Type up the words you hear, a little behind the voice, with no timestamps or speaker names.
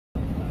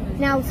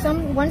Now,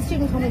 one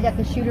student told me that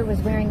the shooter was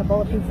wearing a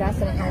bulletproof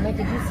vest and a helmet.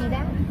 Did you see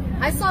that?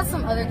 I saw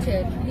some other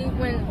kid.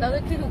 When the other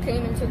kid who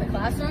came into the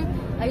classroom,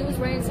 he was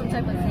wearing some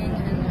type of thing,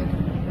 and like,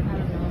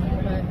 I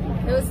don't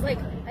know, but it was like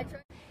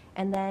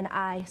And then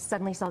I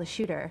suddenly saw the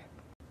shooter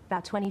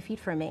about 20 feet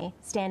from me,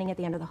 standing at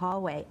the end of the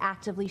hallway,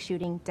 actively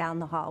shooting down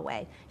the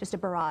hallway, just a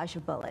barrage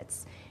of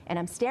bullets. And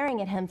I'm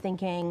staring at him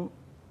thinking,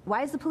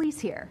 why is the police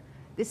here?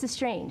 This is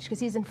strange,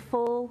 because he's in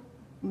full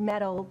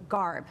metal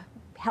garb,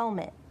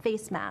 helmet,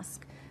 face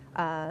mask,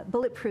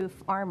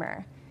 bulletproof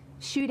armor,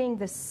 shooting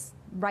this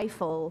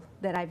rifle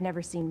that I've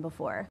never seen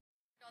before.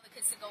 All the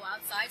kids to go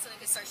outside so they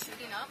could start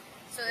shooting up.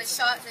 So they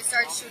started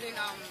shooting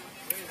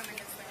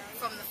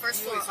from the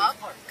first floor up,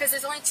 because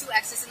there's only 2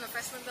 exits in the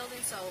freshman building,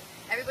 so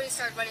everybody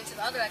started running to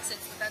the other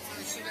exits, but that's when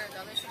the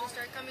other shooter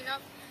started coming up.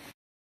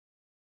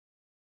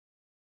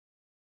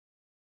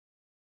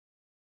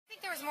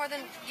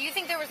 Do you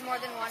think there was more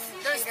than one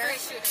shooter? There's 3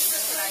 shooters,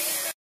 that's what I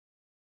hear.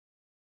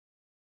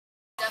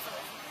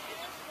 Definitely.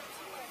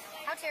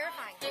 How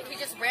terrifying. He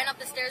just ran up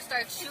the stairs,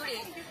 started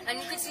shooting, and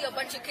you could see a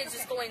bunch of kids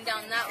just going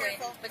down that way,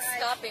 but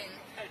stopping,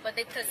 but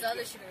because the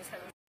other shooter was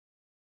coming.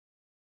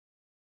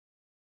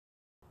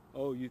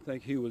 Oh, you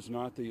think he was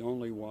not the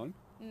only one?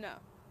 No,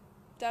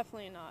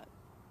 definitely not.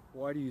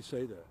 Why do you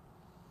say that?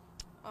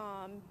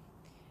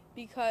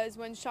 Because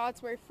when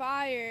shots were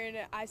fired,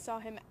 I saw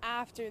him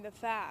after the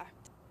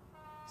fact.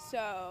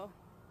 So,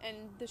 and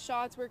the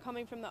shots were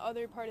coming from the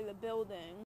other part of the building.